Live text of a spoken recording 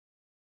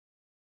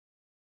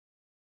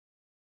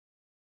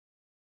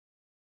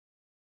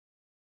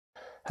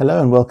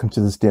Hello and welcome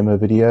to this demo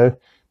video.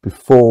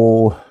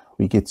 Before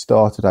we get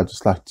started, I'd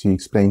just like to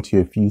explain to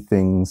you a few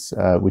things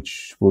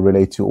which will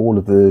relate to all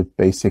of the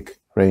basic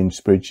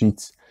range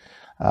spreadsheets.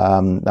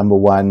 Number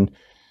one,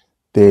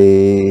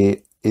 there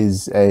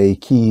is a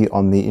key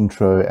on the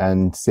intro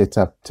and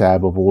setup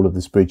tab of all of the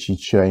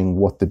spreadsheets showing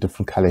what the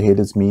different color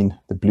headers mean.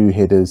 The blue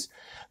headers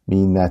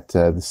mean that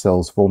the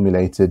cell's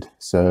formulated,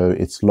 so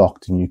it's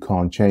locked and you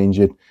can't change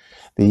it.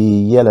 The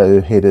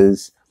yellow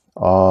headers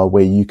are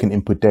where you can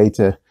input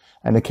data,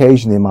 and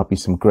occasionally there might be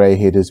some gray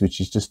headers,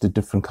 which is just a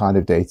different kind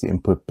of data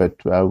input, but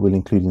we'll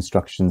include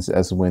instructions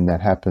as and when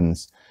that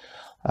happens.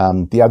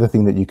 The other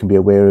thing that you can be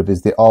aware of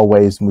is there are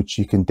ways in which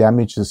you can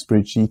damage the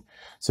spreadsheet.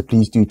 So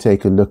please do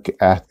take a look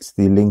at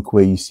the link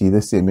where you see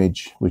this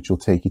image, which will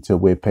take you to a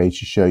web page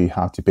to show you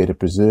how to better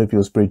preserve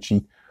your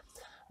spreadsheet.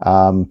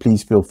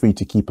 Please feel free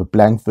to keep a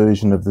blank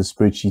version of the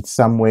spreadsheet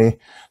somewhere,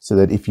 so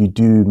that if you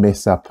do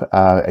mess up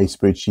a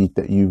spreadsheet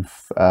that you're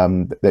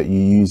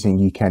using,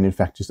 you can in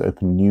fact just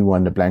open a new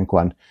one, a blank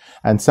one.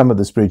 And some of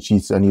the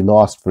spreadsheets only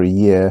last for a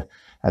year,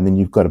 and then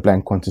you've got a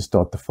blank one to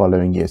start the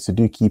following year. So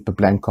do keep a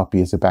blank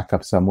copy as a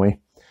backup somewhere.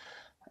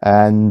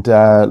 And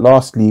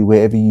lastly,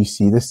 wherever you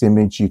see this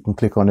image, you can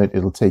click on it.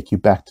 It'll take you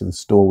back to the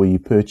store where you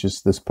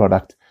purchased this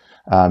product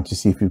to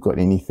see if you've got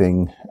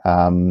anything,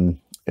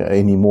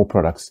 any more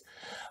products.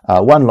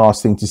 One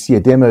last thing, to see a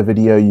demo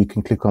video, you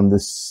can click on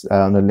this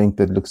on a link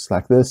that looks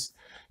like this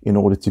in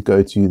order to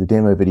go to the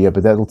demo video,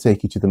 but that'll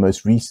take you to the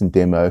most recent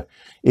demo.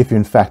 If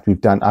in fact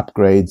we've done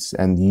upgrades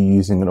and you're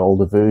using an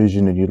older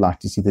version and you'd like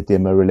to see the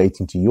demo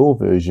relating to your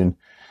version,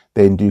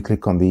 then do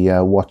click on the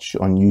watch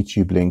on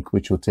YouTube link,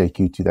 which will take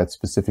you to that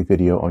specific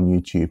video on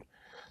YouTube.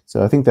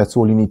 So I think that's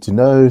all you need to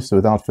know. So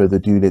without further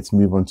ado, let's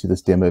move on to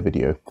this demo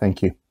video.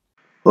 Thank you.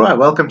 All right,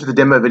 welcome to the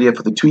demo video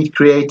for the tweet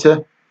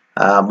creator.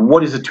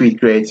 What is a tweet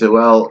creator?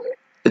 Well,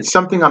 it's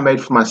something I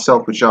made for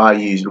myself, which I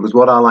use, because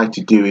what I like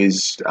to do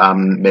is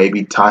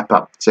maybe type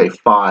up, say,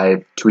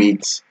 5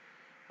 tweets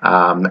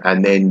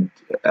and then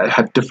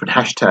have different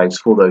hashtags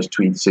for those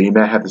tweets. So you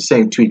may have the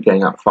same tweet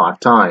going up 5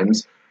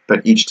 times,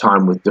 but each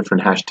time with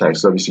different hashtags.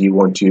 So obviously you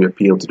want to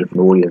appeal to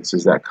different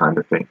audiences, that kind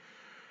of thing.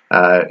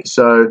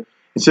 So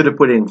instead of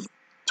putting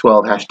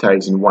 12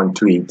 hashtags in one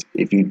tweet,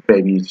 if you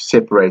maybe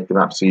separate them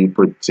up, so you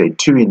put, say,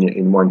 2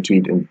 in one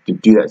tweet and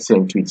do that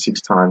same tweet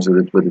 6 times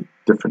with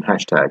different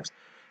hashtags.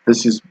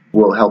 This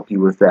will help you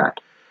with that.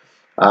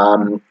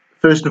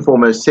 First and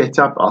foremost,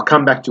 setup. I'll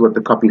come back to what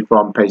the copy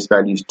from paste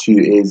values to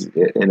is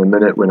in a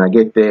minute when I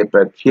get there,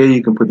 but here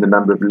you can put the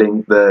number of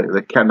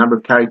the number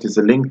of characters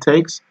a link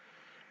takes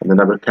and the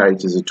number of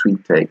characters a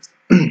tweet takes.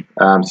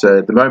 So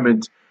at the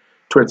moment,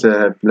 Twitter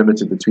have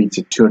limited the tweets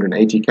at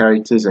 280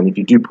 characters, and if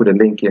you do put a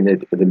link in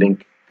it, the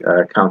link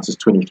counts as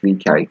 23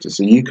 characters.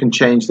 So you can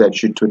change that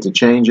should Twitter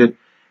change it,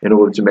 in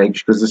order to make,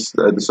 because this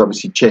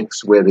obviously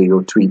checks whether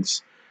your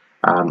tweets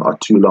are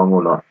too long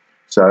or not.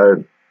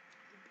 So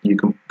you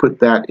can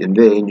put that in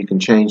there and you can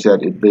change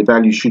that. The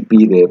value should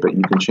be there, but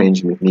you can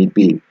change them if need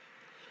be.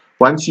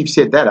 Once you've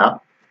set that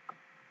up,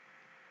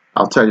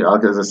 I'll tell you,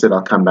 as I said,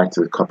 I'll come back to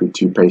the copy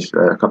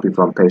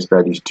from paste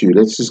values too.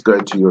 Let's just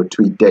go to your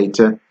tweet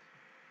data.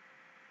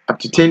 Up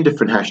to 10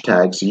 different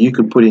hashtags. So you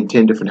can put in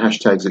 10 different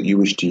hashtags that you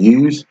wish to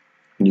use,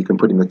 and you can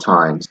put in the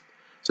times.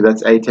 So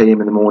that's 8 a.m.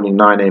 in the morning,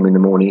 9 a.m. in the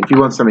morning. If you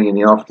want something in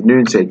the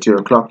afternoon, say 2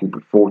 o'clock, you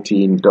put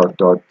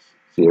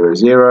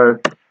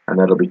 14.00, and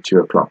that'll be 2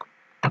 o'clock.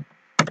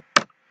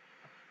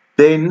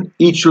 Then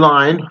each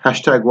line,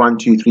 hashtag 1,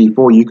 2, 3,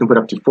 4, you can put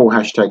up to 4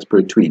 hashtags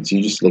per tweet. So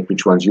you just select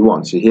which ones you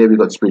want. So here we've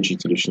got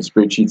spreadsheet solution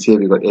spreadsheets. Here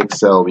we've got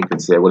Excel. We can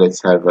say, well,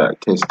 let's have a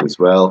test as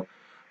well.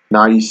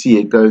 Now you see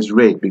it goes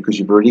red because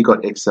you've already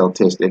got Excel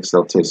test,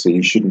 so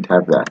you shouldn't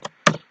have that.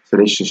 So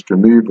let's just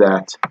remove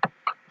that.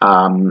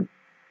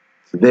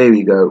 So there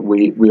we go.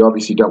 We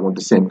obviously don't want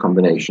the same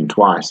combination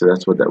twice, so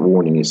that's what that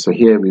warning is. So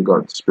here we've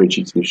got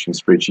spreadsheet solution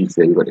spreadsheets,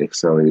 there you've got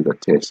Excel, there you've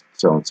got test,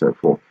 so on and so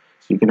forth.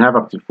 So you can have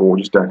up to 4,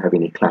 just don't have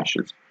any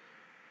clashes.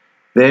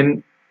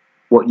 Then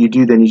what you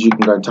do then is you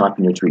can go and type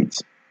in your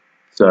tweets.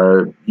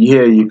 So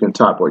here you can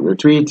type what your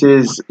tweet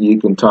is, you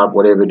can type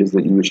whatever it is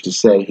that you wish to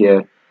say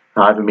here,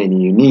 however many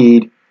you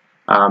need.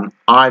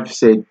 I've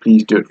said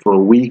please do it for a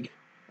week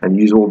and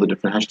use all the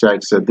different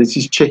hashtags. So this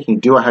is checking,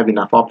 do I have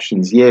enough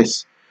options?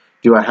 Yes.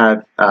 Do I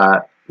have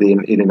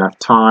enough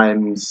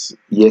times?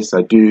 Yes,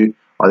 I do.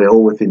 Are they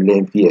all within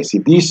length? Yes.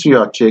 If these 3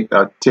 are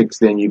ticks,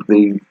 then you're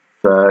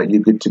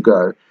good to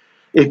go.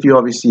 If you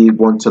obviously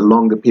want a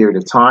longer period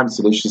of time,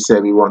 so let's just say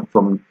we want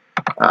from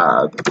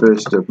the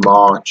 1st of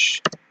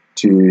March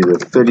to the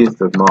 30th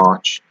of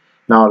March,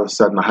 now all of a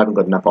sudden I haven't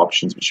got enough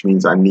options, which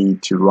means I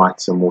need to write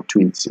some more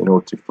tweets in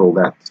order to fill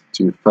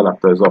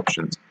up those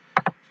options.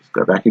 Just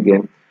go back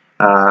again.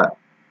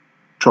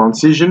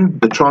 Transition.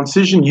 The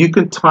transition, you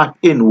can type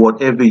in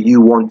whatever you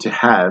want to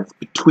have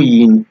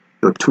between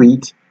your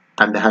tweet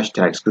and the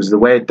hashtags, because the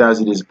way it does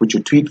it is put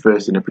your tweet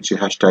first and it puts your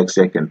hashtag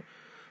second.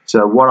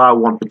 So what I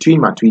want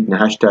between my tweet and the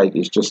hashtag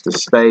is just a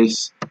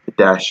space, a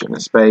dash, and a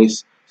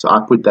space. So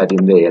I put that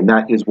in there, and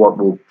that is what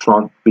will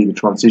be the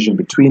transition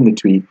between the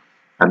tweet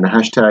and the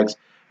hashtags.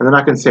 And then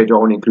I can say, do I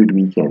want to include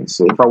weekends?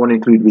 So if I want to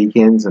include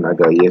weekends, and I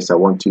go, yes, I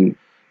want to,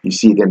 you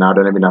see then I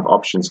don't have enough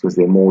options because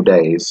there are more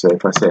days. So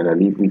if I say, no,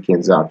 leave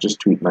weekends out,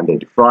 just tweet Monday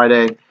to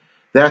Friday,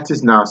 that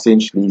is now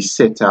essentially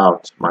set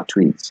out my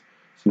tweets.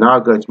 So now I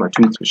go to my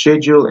tweets for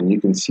schedule, and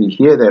you can see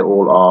here they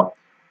all are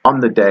on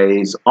the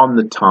days, on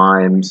the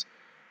times,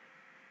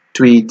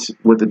 tweet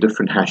with the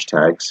different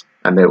hashtags,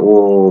 and they're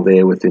all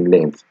there within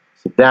length.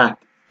 So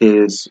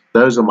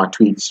those are my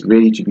tweets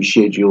ready to be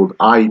scheduled.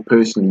 I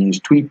personally use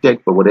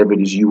TweetDeck, but whatever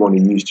it is you want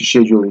to use to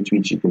schedule your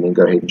tweets, you can then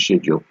go ahead and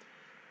schedule.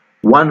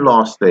 One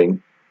last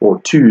thing, or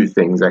two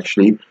things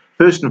actually.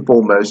 First and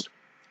foremost,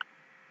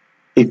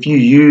 if you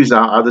use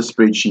our other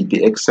spreadsheet,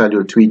 the Excel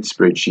your tweet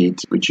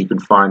spreadsheet, which you can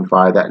find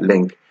via that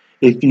link,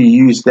 if you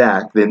use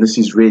that, then this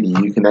is ready.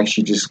 You can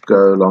actually just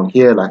go along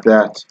here like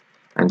that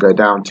and go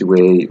down to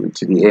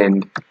the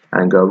end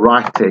and go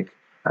right click,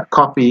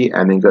 copy,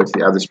 and then go to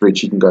the other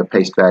spreadsheet and go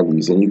paste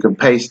values, and you can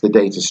paste the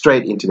data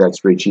straight into that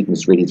spreadsheet and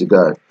it's ready to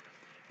go.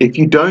 If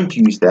you don't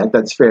use that,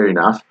 that's fair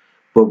enough,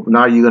 but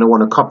now you're going to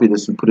want to copy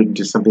this and put it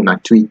into something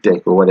like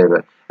TweetDeck or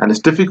whatever, and it's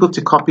difficult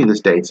to copy this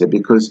data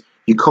because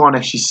you can't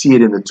actually see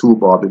it in the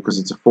toolbar because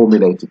it's a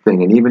formulated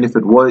thing, and even if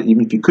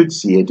you could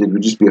see it, it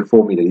would just be a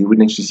formula. You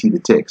wouldn't actually see the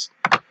text.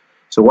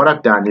 So what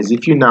I've done is,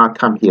 if you now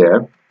come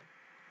here,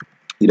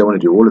 you don't want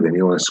to do all of them,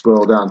 you want to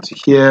scroll down to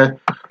here,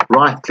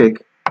 right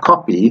click,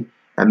 copy,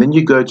 and then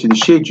you go to the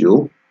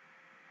schedule,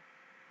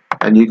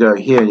 and you go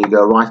here and you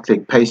go right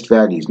click, paste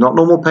values. Not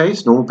normal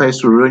paste. Normal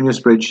paste will ruin your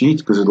spreadsheet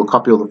because it will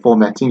copy all the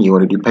formatting. You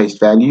want to do paste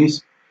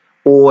values.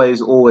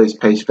 Always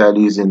paste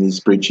values in these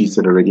spreadsheets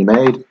that are already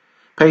made.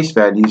 Paste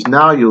values.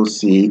 Now you'll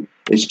see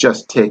it's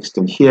just text,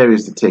 and here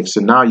is the text.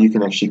 So now you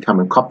can actually come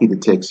and copy the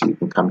text. So you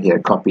can come here,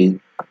 copy,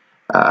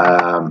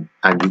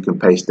 and you can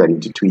paste that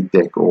into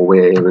TweetDeck or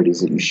wherever it is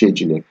that you're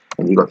scheduling.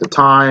 And you've got the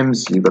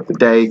times, you've got the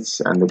dates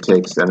and the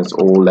text, and it's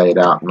all laid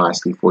out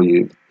nicely for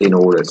you in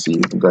order so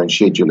you can go and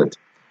schedule it.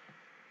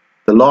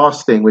 The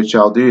last thing which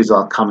I'll do is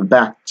I'll come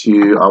back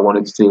to, I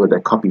wanted to see what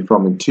that copy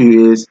from in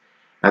 2 is,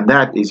 and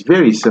that is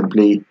very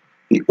simply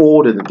the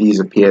order that these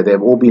appear.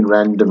 They've all been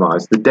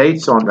randomized. The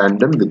dates aren't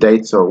random, the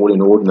dates are all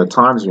in order and the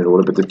times are in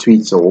order, but the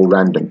tweets are all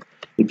random.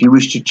 If you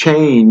wish to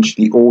change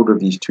the order of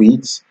these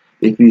tweets,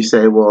 if you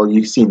say, well,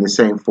 you've seen the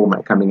same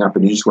format coming up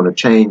and you just want to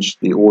change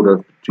the order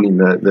between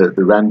the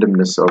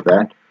randomness of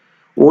that,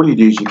 all you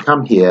do is you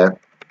come here,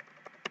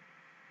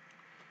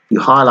 you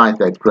highlight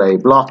that grey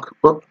block.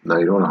 Oh, no,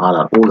 you don't want to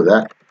highlight all of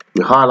that.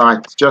 You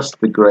highlight just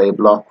the grey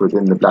block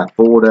within the black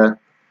border.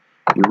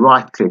 You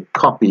right-click,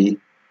 copy.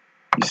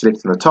 You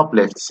select in the top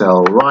left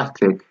cell,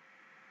 right-click,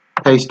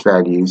 paste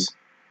values,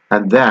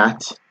 and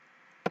that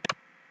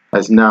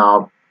has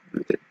now,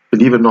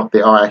 believe it or not,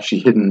 there are actually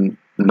hidden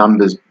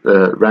numbers,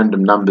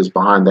 random numbers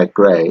behind that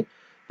grey.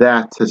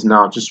 That has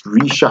now just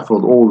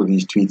reshuffled all of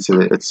these tweets so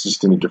that it's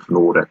just in a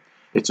different order.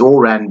 It's all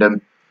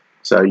random.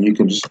 So you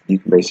can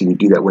basically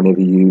do that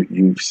whenever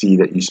you see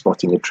that you're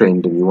spotting a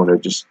trend and you want to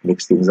just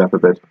mix things up a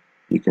bit.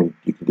 You can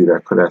do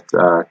that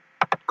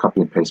copy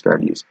and paste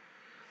values.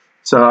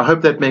 So I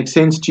hope that makes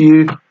sense to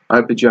you. I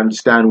hope that you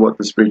understand what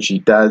the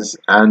spreadsheet does,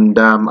 and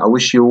I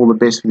wish you all the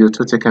best with your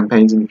Twitter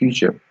campaigns in the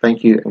future.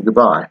 Thank you and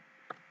goodbye.